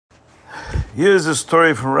Here's a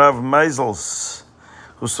story from Rav Meisels,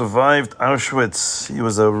 who survived Auschwitz. He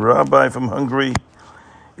was a rabbi from Hungary.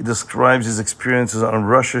 He describes his experiences on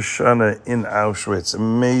Rosh Hashanah in Auschwitz.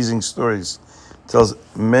 Amazing stories. Tells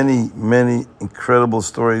many, many incredible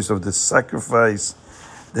stories of the sacrifice,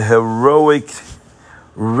 the heroic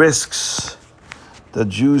risks that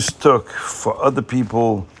Jews took for other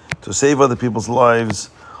people, to save other people's lives,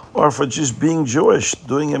 or for just being Jewish,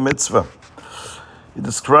 doing a mitzvah. He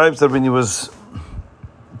describes that when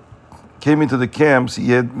came into the camps,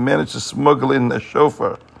 he had managed to smuggle in a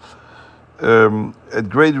shofar at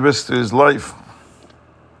great risk to his life.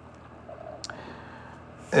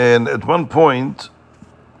 And at one point,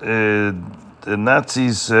 the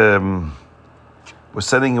Nazis were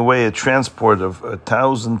sending away a transport of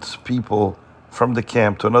 1,000 people from the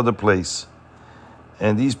camp to another place.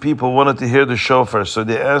 And these people wanted to hear the shofar, so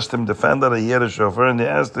they asked him, they found out that he had a shofar, and they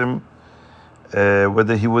asked him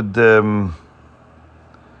whether he would blow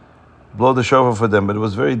the shofar for them, but it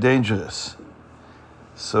was very dangerous.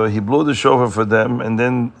 So he blew the shofar for them, and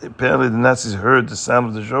then apparently the Nazis heard the sound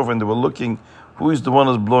of the shofar, and they were looking, who is the one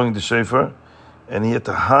who's blowing the shofar? And he had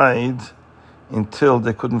to hide until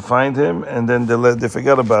they couldn't find him, and then they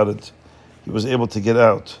forgot about it. He was able to get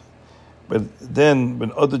out. But then,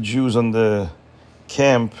 when other Jews on the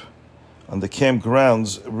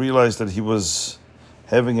campgrounds realized that he was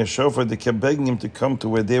having a shofar, they kept begging him to come to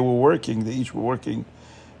where they were working. They each were working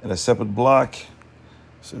in a separate block.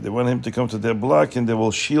 So they want him to come to their block, and they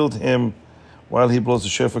will shield him while he blows the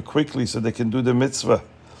shofar quickly so they can do the mitzvah.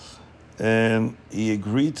 And he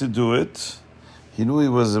agreed to do it. He knew he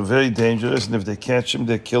was very dangerous, and if they catch him,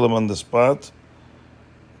 they kill him on the spot.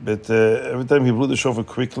 But every time he blew the shofar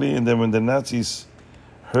quickly, and then when the Nazis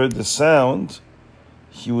heard the sound,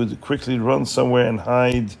 he would quickly run somewhere and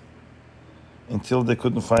hide until they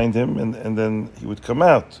couldn't find him, and then he would come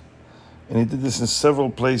out. And he did this in several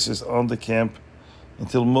places on the camp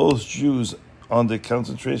until most Jews on the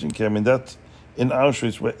concentration camp in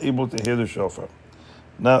Auschwitz were able to hear the shofar.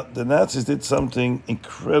 Now, the Nazis did something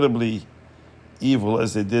incredibly evil,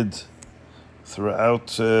 as they did throughout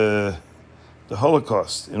the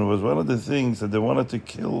Holocaust. And it was one of the things that they wanted to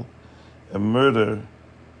kill and murder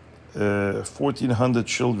 1,400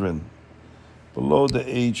 children below the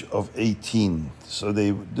age of 18. So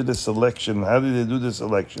they did a selection. How did they do the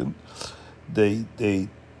selection? They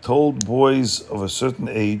told boys of a certain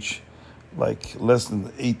age, like less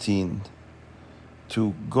than 18,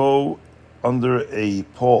 to go under a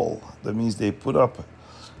pole. That means they put up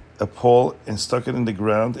a pole and stuck it in the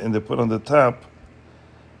ground, and they put on the top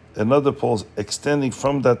another pole extending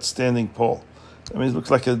from that standing pole. That means it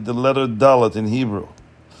looks like the letter Dalet in Hebrew,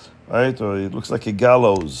 right? Or it looks like a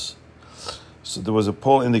gallows. So there was a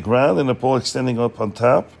pole in the ground and a pole extending up on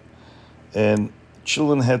top, and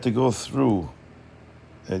children had to go through.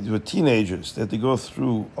 They were teenagers. They had to go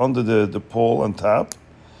through under the pole on top,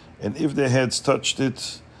 and if their heads touched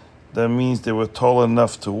it, that means they were tall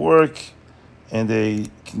enough to work, and they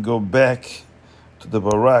can go back to the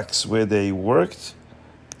barracks where they worked,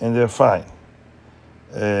 and they're fine.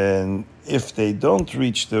 And if they don't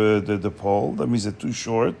reach the pole, that means they're too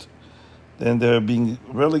short, then they're being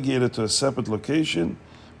relegated to a separate location,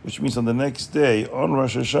 which means on the next day, on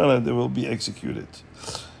Rosh Hashanah, they will be executed.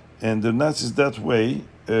 And the Nazis that way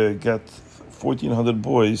got 1,400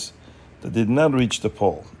 boys that did not reach the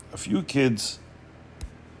pole. A few kids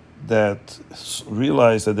that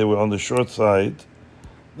realized that they were on the short side,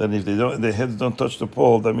 that if their heads don't touch the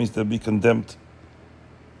pole, that means they'll be condemned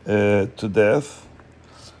to death.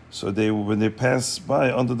 So when they pass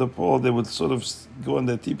by under the pole, they would sort of go on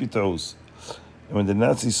their tippy toes. And when the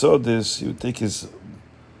Nazis saw this, he would take his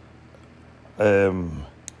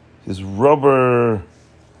rubber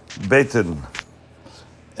baton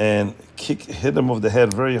and hit them over the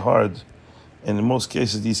head very hard. And in most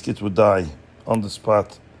cases, these kids would die on the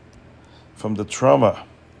spot from the trauma.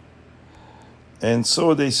 And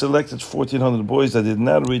so they selected 1,400 boys that did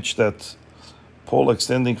not reach that pole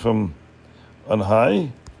extending from on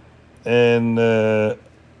high, and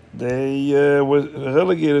they were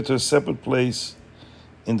relegated to a separate place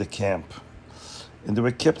in the camp. And they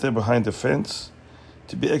were kept there behind the fence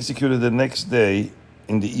to be executed the next day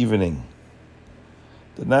in the evening.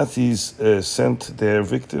 The Nazis sent their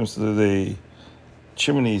victims to the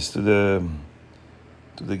chimneys, to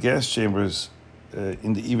the gas chambers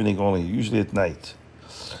in the evening only, usually at night.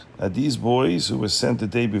 Now, these boys who were sent the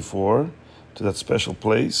day before to that special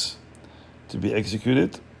place to be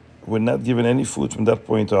executed were not given any food from that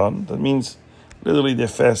point on. That means literally they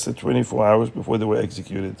fasted 24 hours before they were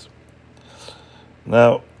executed.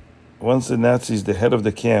 Now, once the Nazis, the head of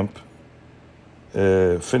the camp,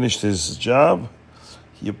 finished his job,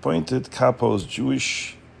 he appointed capos,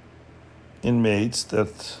 Jewish inmates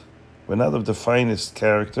that were not of the finest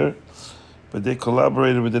character, but they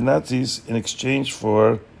collaborated with the Nazis in exchange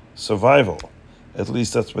for survival. At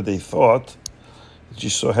least that's what they thought. It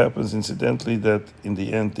just so happens, incidentally, that in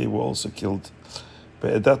the end they were also killed.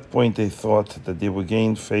 But at that point, they thought that they would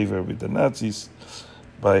gain favor with the Nazis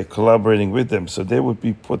by collaborating with them. So they would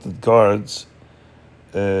be put as guards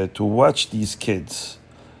to watch these kids,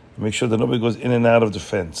 make sure that nobody goes in and out of the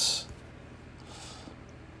fence.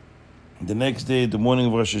 The next day, the morning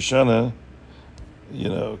of Rosh Hashanah,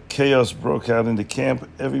 chaos broke out in the camp.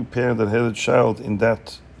 Every parent that had a child in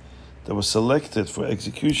that was selected for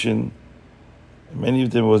execution, many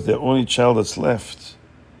of them was their only child that's left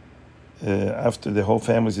after the whole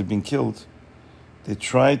families had been killed. They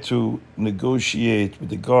tried to negotiate with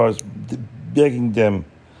the guards, begging them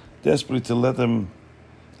desperately to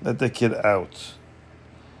let their kid out.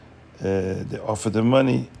 They offered them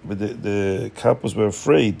money, but the capos were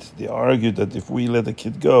afraid. They argued that if we let the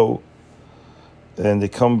kid go, and they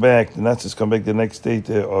come back, the Nazis come back the next day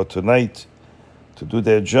or tonight to do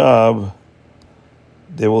their job,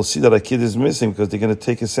 they will see that a kid is missing because they're going to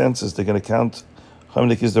take a census. They're going to count how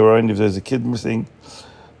many kids there are, and if there's a kid missing,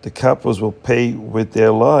 the capos will pay with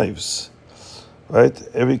their lives, right?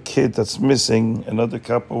 Every kid that's missing, another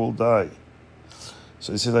capo will die.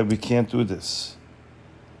 So they said, like, we can't do this.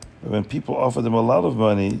 But when people offer them a lot of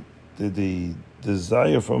money, the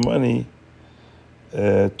desire for money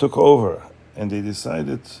took over. And they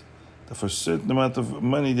decided that for a certain amount of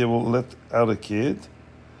money, they will let out a kid.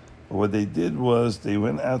 But what they did was they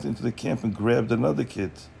went out into the camp and grabbed another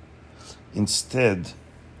kid instead.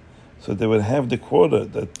 So they would have the quota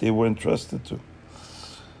that they were entrusted to.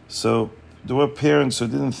 So there were parents who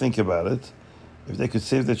didn't think about it. If they could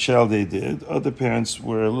save the child, they did. Other parents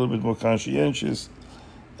were a little bit more conscientious,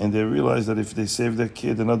 and they realized that if they saved their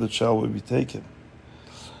kid, another child would be taken.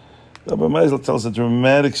 Rabbi Meisel tells a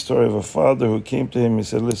dramatic story of a father who came to him and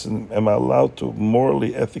said, listen, am I allowed to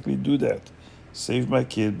morally, ethically do that? Save my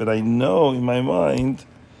kid, but I know in my mind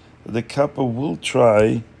that the kappa will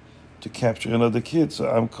try to capture another kid, so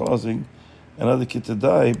I'm causing another kid to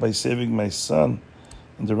die by saving my son.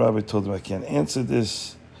 And the rabbi told him, I can't answer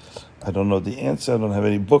this. I don't know the answer. I don't have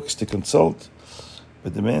any books to consult.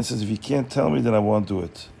 But the man says, if you can't tell me, then I won't do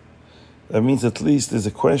it. That means at least there's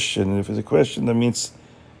a question. And if there's a question, that means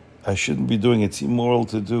I shouldn't be doing it. It's immoral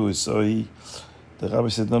to do. So the rabbi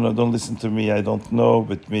said, no, don't listen to me. I don't know,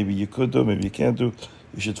 but maybe you could do, maybe you can't do.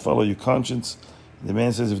 You should follow your conscience. And the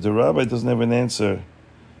man says, if the rabbi doesn't have an answer,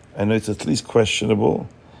 I know it's at least questionable,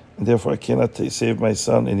 and therefore I cannot save my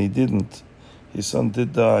son. And he didn't. His son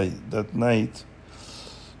did die that night.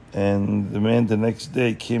 And the man the next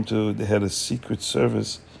day they had a secret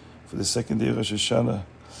service for the second day of Rosh Hashanah.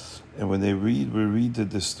 And when we read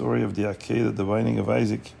the story of the Akedah, the binding of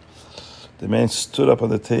Isaac, the man stood up on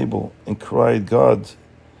the table and cried, God,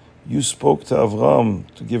 you spoke to Avram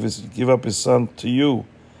to give up his son to you.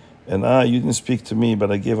 And you didn't speak to me,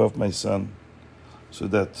 but I gave up my son so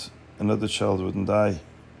that another child wouldn't die.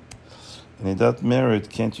 And in that merit,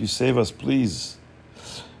 can't you save us, please?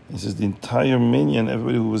 He says the entire minyan,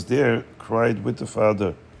 everybody who was there, cried with the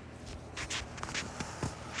father.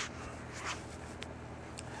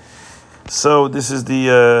 So this is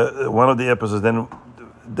the one of the episodes.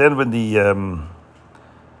 Then when the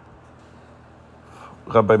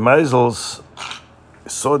Rabbi Meisels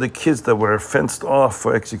saw the kids that were fenced off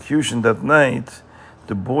for execution that night,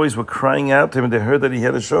 the boys were crying out to him. They heard that he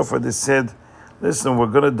had a shofar. They said, listen, we're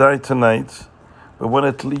going to die tonight, but want to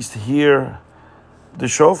at least hear the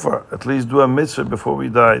shofar, at least do a mitzvah before we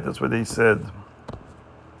die. That's what they said.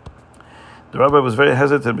 The rabbi was very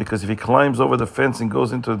hesitant because if he climbs over the fence and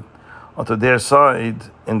goes onto their side,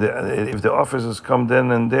 and if the officers come then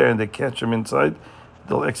and there and they catch him inside,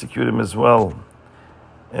 they'll execute him as well.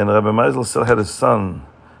 And Rabbi Meisel still had a son,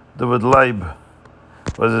 David Leib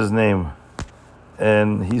was his name.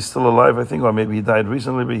 And he's still alive, I think, or maybe he died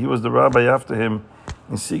recently, but he was the rabbi after him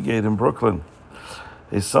in Seagate in Brooklyn.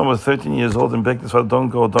 His son was 13 years old and begged his father, don't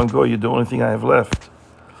go, you're the only thing I have left.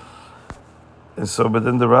 And so, but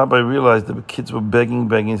then the rabbi realized that the kids were begging.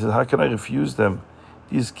 He said, how can I refuse them?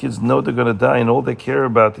 These kids know they're going to die, and all they care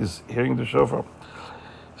about is hearing the shofar.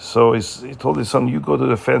 So he told his son, you go to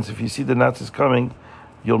the fence. If you see the Nazis coming,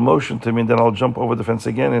 you'll motion to me, and then I'll jump over the fence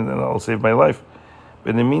again, and then I'll save my life. But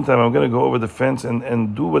in the meantime, I'm going to go over the fence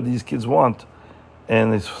and do what these kids want.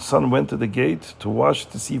 And his son went to the gate to watch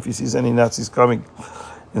to see if he sees any Nazis coming.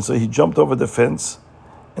 And so he jumped over the fence,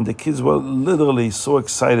 and the kids were literally so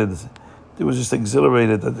excited. They were just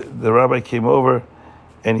exhilarated that the rabbi came over,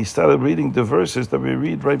 And he started reading the verses that we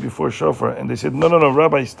read right before shofar. And they said, no,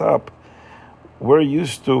 Rabbi, stop. We're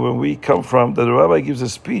used to, when we come from, that the rabbi gives a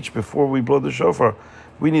speech before we blow the shofar.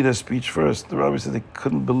 We need a speech first. The rabbi said they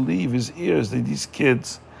couldn't believe his ears, that these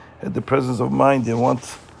kids had the presence of mind. They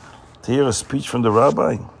want to hear a speech from the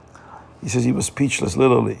rabbi. He says he was speechless,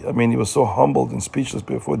 literally. I mean, he was so humbled and speechless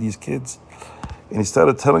before these kids. And he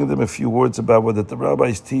started telling them a few words about what the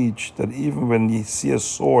rabbis teach, that even when you see a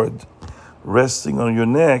sword resting on your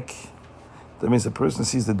neck, that means the person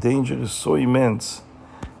sees the danger is so immense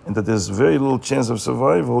and that there's very little chance of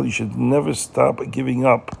survival. You should never stop giving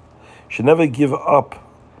up. You should never give up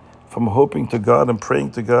from hoping to God and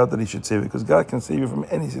praying to God that He should save you, because God can save you from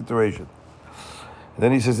any situation. And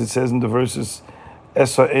then he says, it says in the verses,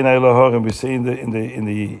 Esa Einai Laharim, we say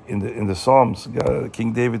in the Psalms,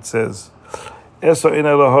 King David says, Esa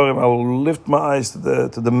Einai Laharim, I will lift my eyes to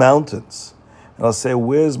the mountains, and I'll say,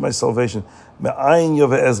 where's my salvation? Me'ayin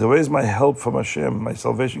Yoveh Ezra, where's my help from Hashem? My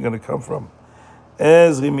salvation going to come from?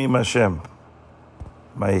 Ezri mi Hashem.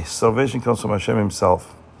 My salvation comes from Hashem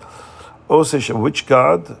Himself. Which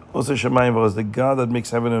God? Ose Shemayim is the God that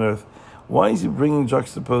makes heaven and earth. Why is He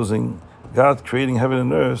juxtaposing God creating heaven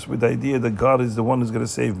and earth with the idea that God is the one who's going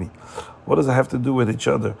to save me? What does it have to do with each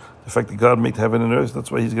other? The fact that God made heaven and earth, that's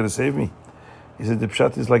why He's going to save me. He said the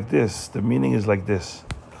pshat is like this, the meaning is like this.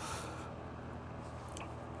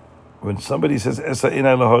 When somebody says, Esa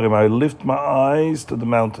Einai Laharim, I lift my eyes to the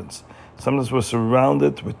mountains. Sometimes we're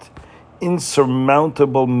surrounded with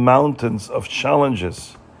insurmountable mountains of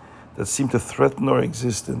challenges that seem to threaten our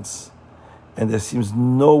existence. And there seems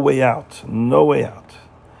no way out, no way out.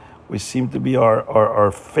 We seem to be,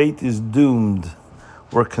 our fate is doomed.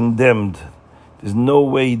 We're condemned. There's no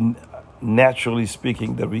way, naturally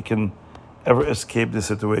speaking, that we can ever escape this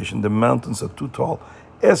situation. The mountains are too tall.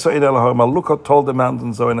 Look how tall the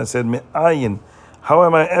mountains are. And I said, Me'ayin, how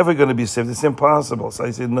am I ever going to be saved? It's impossible. So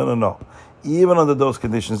I said, no. Even under those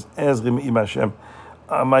conditions, Ezri mi Hashem,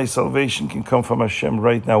 my salvation can come from Hashem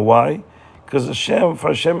right now. Why? Because for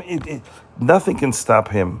Hashem, nothing can stop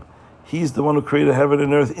Him. He's the one who created heaven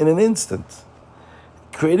and earth in an instant.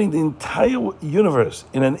 Creating the entire universe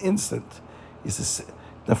in an instant.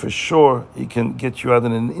 Now for sure, He can get you out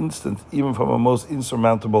in an instant, even from a most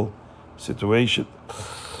insurmountable situation.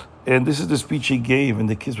 And this is the speech He gave, and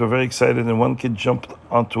the kids were very excited, and one kid jumped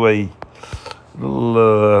onto a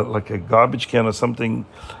little, like a garbage can or something,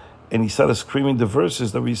 and he started screaming the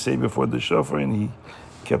verses that we say before the shofar, and he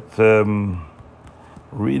kept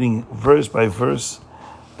reading verse by verse.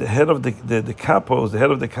 The head of the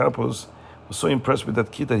capos was so impressed with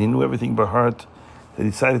that kid that he knew everything by heart, that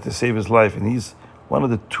he decided to save his life. And he's one of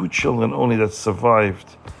the 2 children only that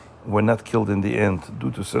survived, were not killed in the end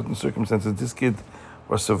due to certain circumstances. This kid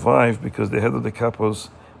was survived because the head of the capos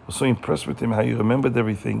was so impressed with him, how he remembered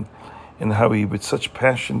everything, and how he, with such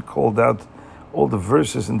passion, called out all the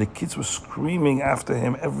verses, and the kids were screaming after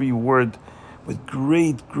him every word with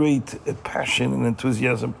great passion and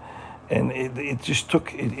enthusiasm. And it just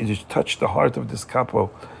touched the heart of this capo.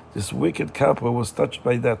 This wicked capo was touched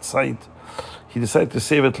by that sight. He decided to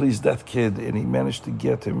save at least that kid, and he managed to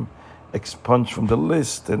get him expunged from the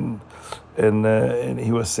list, and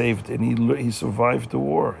he was saved, and he survived the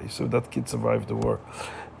war. So that kid survived the war.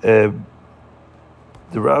 The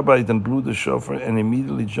rabbi then blew the shofar and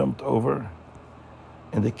immediately jumped over,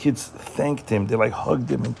 and the kids thanked him. They hugged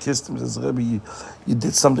him and kissed him. Says, Rebbe, you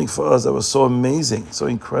did something for us that was so amazing, so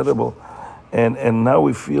incredible. And now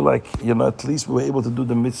we feel like, at least we were able to do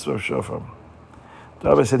the mitzvah of shofar. The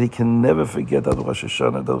rabbi said he can never forget that Rosh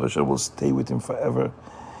Hashanah, that Rosh Hashanah will stay with him forever.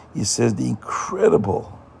 He says the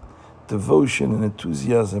incredible devotion and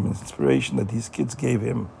enthusiasm and inspiration that these kids gave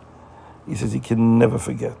him, he says he can never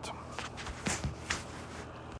forget.